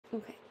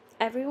Okay.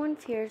 Everyone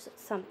fears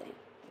something.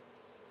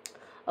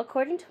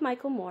 According to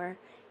Michael Moore,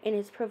 in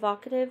his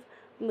provocative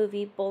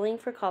movie Bowling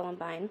for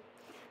Columbine,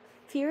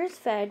 fear is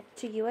fed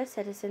to U.S.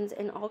 citizens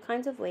in all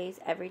kinds of ways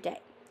every day.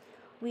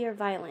 We are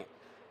violent,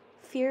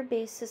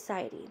 fear-based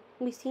society.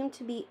 We seem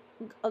to be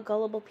a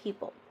gullible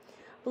people,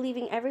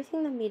 believing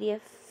everything the media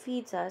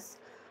feeds us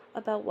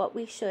about what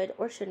we should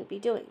or shouldn't be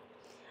doing.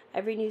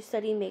 Every new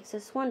study makes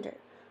us wonder,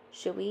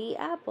 should we eat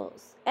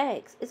apples,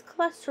 eggs? Is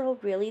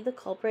cholesterol really the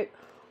culprit,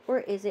 or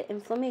is it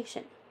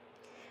inflammation?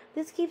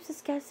 This keeps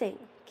us guessing,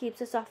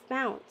 keeps us off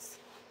balance,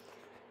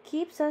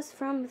 keeps us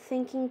from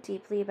thinking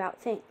deeply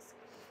about things.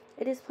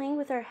 It is playing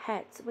with our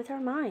heads, with our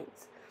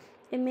minds.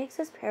 It makes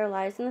us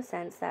paralyzed in the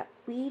sense that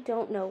we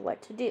don't know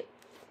what to do.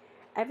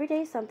 Every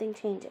day something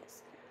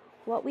changes.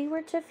 What we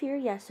were to fear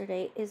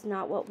yesterday is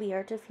not what we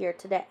are to fear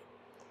today.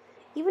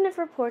 Even if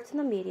reports in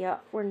the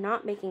media were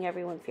not making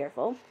everyone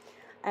fearful,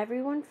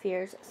 everyone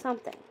fears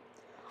something.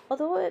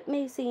 Although it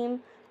may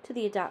seem to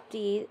the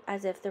adoptee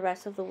as if the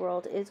rest of the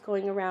world is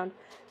going around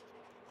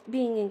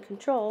being in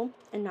control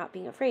and not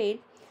being afraid,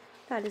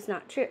 that is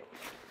not true.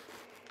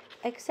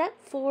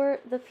 Except for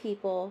the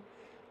people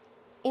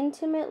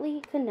intimately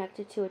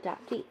connected to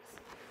adoptees.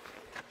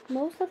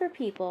 Most other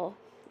people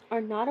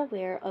are not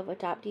aware of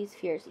adoptees'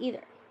 fears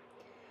either.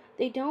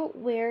 They don't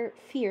wear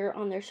fear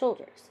on their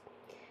shoulders.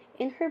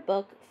 In her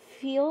book,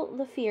 Feel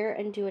the Fear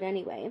and Do It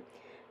Anyway,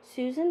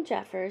 Susan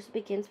Jeffers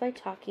begins by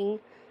talking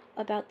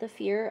about the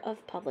fear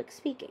of public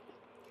speaking.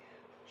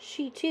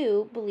 She,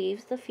 too,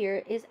 believes the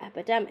fear is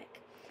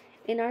epidemic.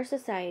 In our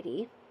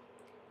society,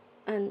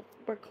 and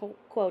we're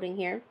quoting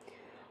here,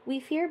 we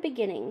fear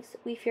beginnings,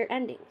 we fear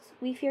endings,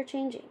 we fear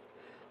changing,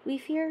 we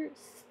fear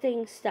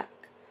staying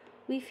stuck,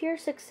 we fear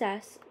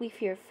success, we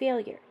fear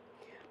failure,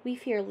 we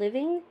fear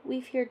living, we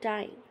fear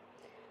dying.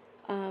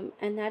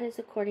 And that is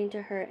according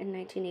to her in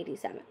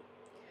 1987.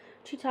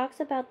 She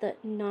talks about the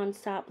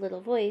non-stop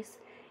little voice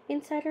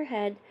inside her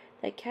head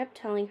that kept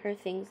telling her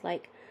things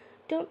like,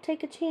 don't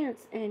take a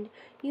chance, and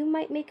you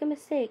might make a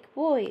mistake,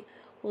 boy,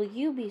 will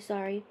you be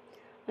sorry,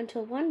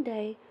 until one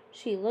day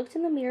she looked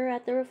in the mirror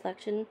at the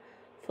reflection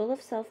full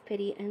of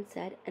self-pity and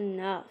said,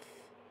 enough.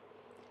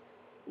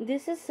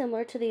 This is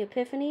similar to the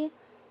epiphany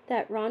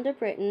that Rhonda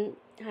Britton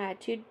had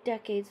 2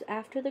 decades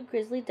after the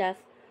grisly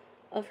death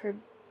of her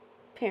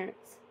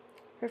parents.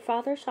 Her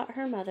father shot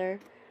her mother,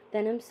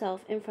 then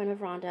himself in front of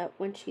Rhonda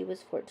when she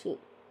was 14,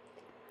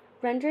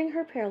 rendering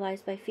her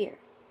paralyzed by fear.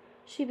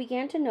 She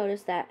began to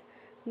notice that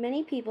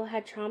many people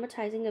had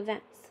traumatizing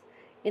events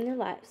in their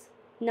lives.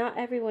 Not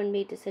everyone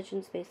made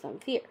decisions based on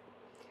fear.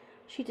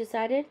 She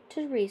decided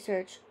to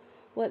research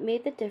what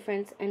made the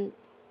difference and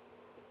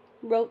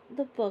wrote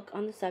the book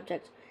on the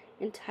subject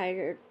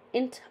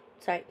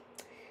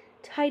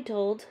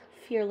titled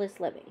Fearless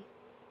Living.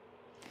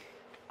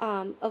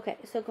 Okay,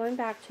 so going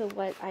back to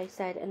what I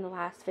said in the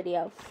last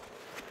video,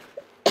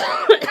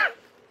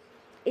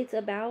 it's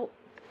about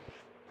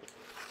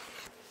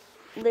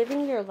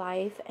living your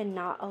life and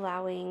not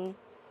allowing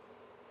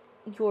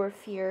your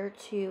fear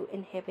to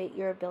inhibit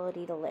your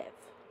ability to live,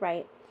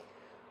 right?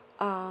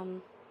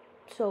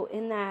 So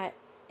in that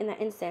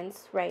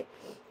instance, right,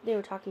 they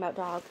were talking about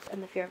dogs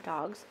and the fear of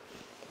dogs.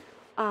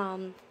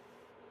 The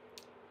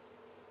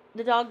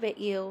dog bit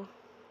you.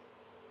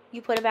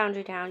 You put a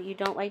boundary down. You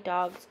don't like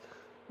dogs.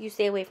 You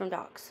stay away from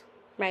dogs,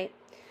 right?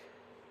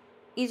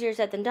 Easier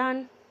said than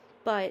done,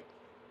 but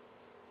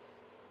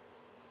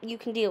you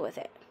can deal with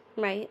it,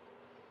 right?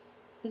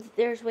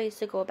 There's ways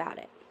to go about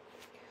it.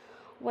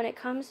 When it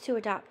comes to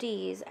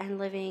adoptees and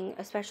living,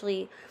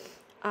 especially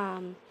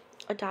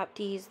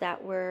adoptees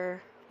that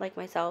were like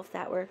myself,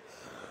 that were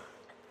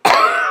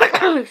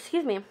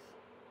excuse me,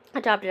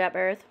 adopted at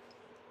birth,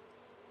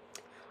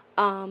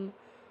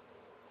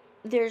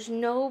 there's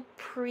no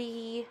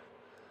pre-trauma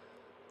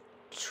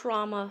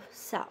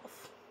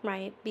self,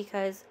 right?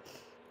 Because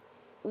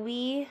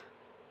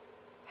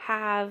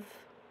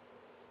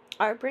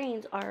our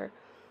brains are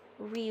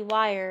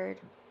rewired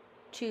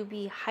to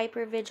be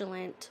hyper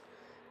vigilant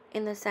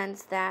in the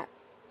sense that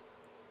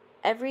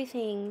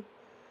everything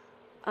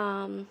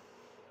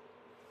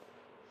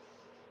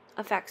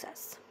affects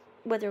us,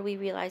 whether we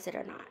realize it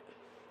or not.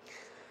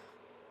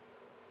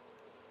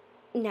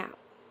 Now,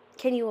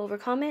 can you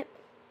overcome it?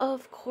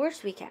 Of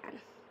course we can,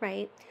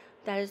 right?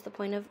 That is the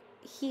point of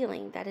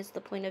healing. That is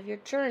the point of your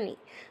journey.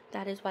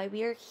 That is why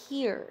we are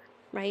here,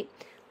 right?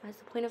 That's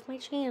the point of my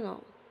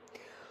channel.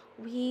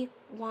 We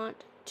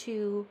want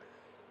to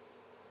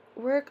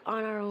work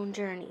on our own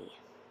journey,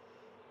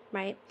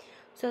 right?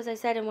 So as I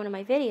said in one of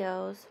my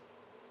videos,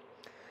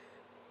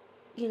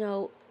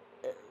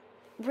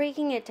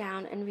 breaking it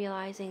down and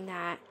realizing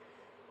that,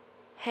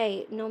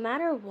 hey, no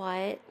matter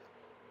what,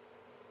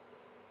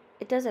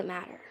 it doesn't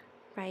matter,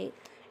 right?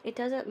 It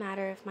doesn't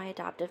matter if my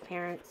adoptive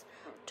parents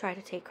try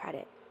to take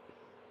credit.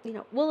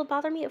 Will it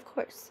bother me? Of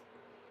course.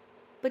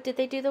 But did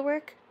they do the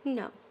work?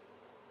 No.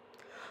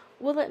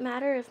 Will it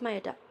matter if my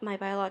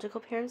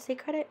biological parents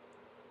take credit?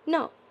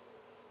 No.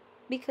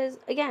 Because,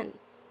 again,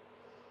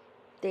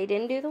 they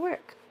didn't do the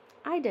work.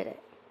 I did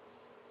it.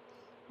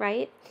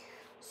 Right?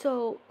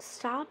 So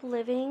stop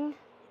living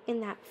in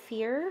that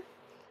fear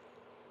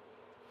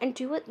and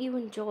do what you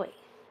enjoy,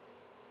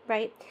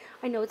 right?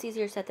 I know it's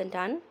easier said than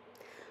done.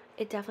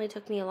 It definitely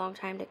took me a long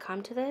time to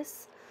come to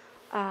this.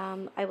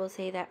 I will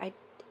say that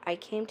I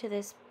came to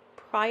this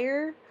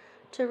prior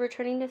to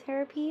returning to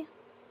therapy,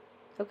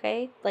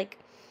 okay? Like,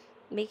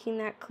 making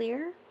that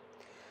clear.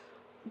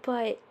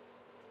 But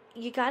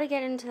you got to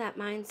get into that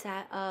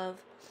mindset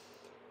of,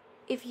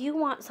 if you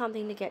want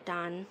something to get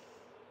done,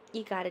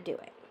 you got to do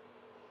it.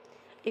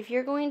 If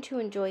you're going to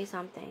enjoy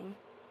something,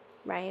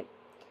 right?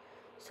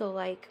 So,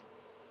 like,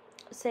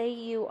 say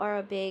you are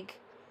a big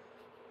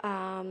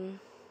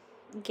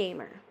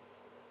gamer,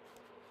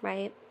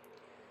 right?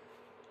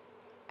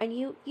 And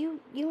you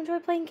enjoy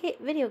playing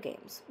video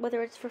games,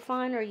 whether it's for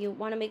fun or you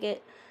want to make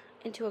it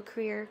into a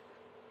career,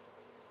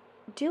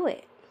 do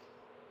it.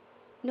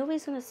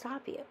 Nobody's going to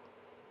stop you.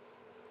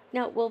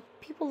 Now, will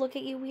people look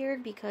at you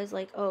weird because,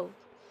 like, oh,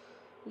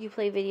 you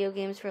play video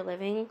games for a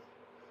living?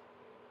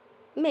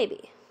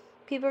 Maybe.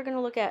 People are going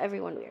to look at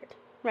everyone weird,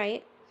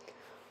 right?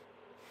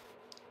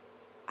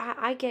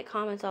 I get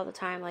comments all the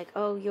time like,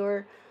 oh,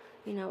 you're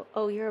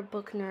a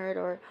book nerd,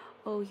 or,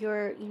 oh,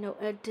 you're,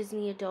 a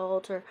Disney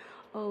adult, or,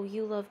 oh,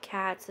 you love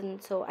cats,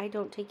 and so I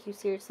don't take you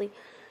seriously.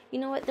 You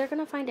know what? They're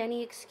going to find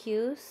any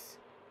excuse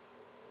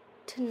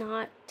to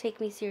not take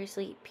me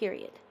seriously,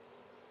 period.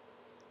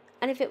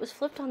 And if it was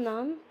flipped on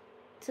them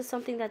to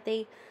something that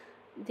they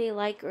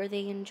like or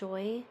they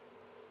enjoy,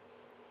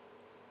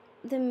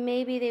 then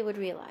maybe they would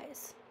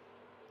realize.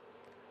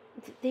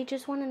 They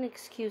just want an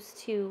excuse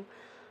to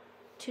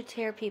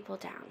tear people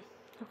down,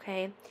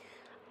 okay?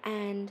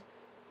 And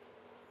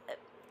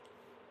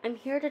I'm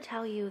here to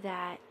tell you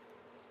that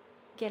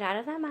get out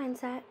of that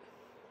mindset.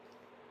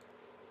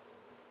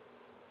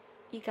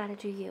 You gotta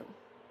do you.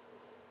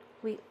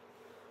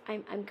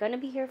 I'm gonna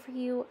be here for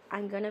you.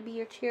 I'm gonna be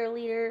your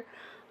cheerleader.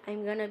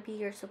 I'm gonna be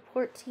your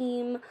support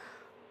team.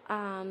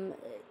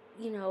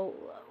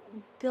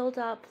 Build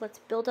up. Let's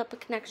build up a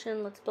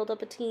connection. Let's build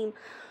up a team.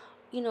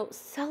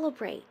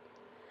 Celebrate.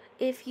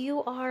 If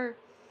you are,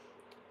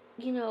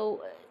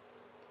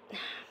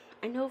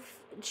 I know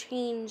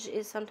change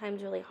is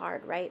sometimes really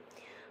hard, right?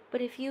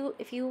 But if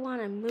you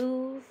want to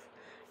move,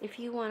 if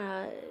you want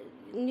a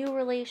new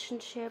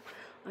relationship,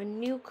 a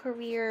new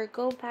career,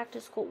 go back to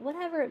school,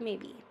 whatever it may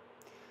be,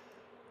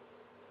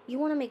 you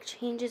want to make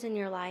changes in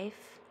your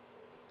life,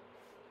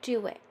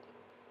 do it.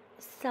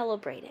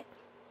 Celebrate it.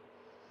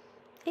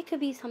 It could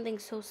be something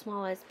so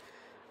small as,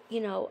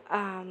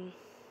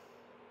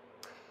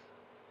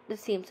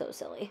 this seems so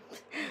silly.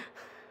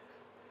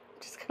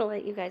 Just gonna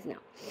let you guys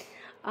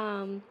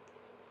know.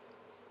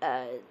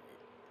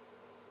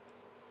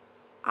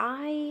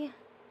 I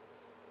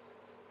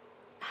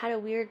had a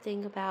weird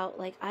thing about,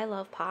 like, I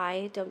love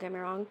pie, don't get me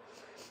wrong,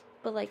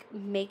 but, like,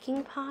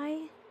 making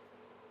pie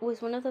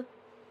was one of the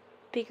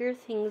bigger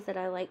things that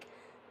I, like,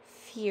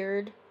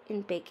 feared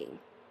in baking.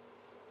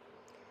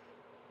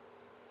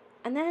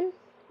 And then,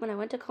 when I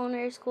went to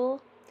culinary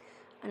school,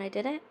 and I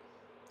did it,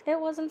 it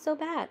wasn't so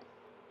bad.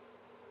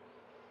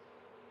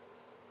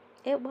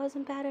 It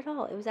wasn't bad at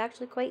all. It was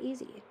actually quite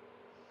easy.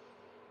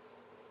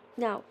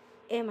 Now,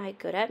 am I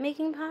good at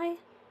making pie?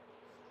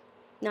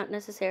 Not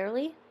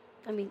necessarily.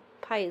 I mean,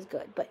 pie is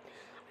good, but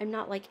I'm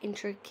not, like,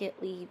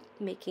 intricately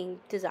making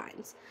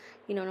designs.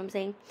 You know what I'm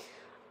saying?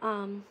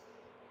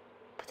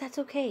 But that's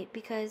okay,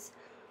 because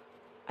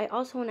I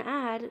also want to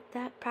add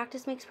that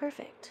practice makes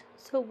perfect.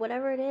 So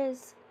whatever it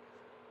is,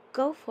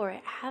 go for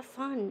it. Have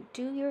fun.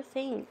 Do your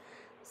thing.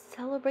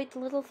 Celebrate the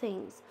little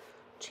things.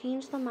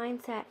 Change the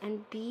mindset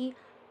and be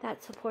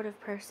that supportive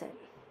person.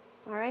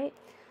 Alright?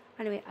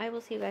 Anyway, I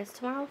will see you guys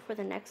tomorrow for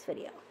the next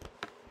video.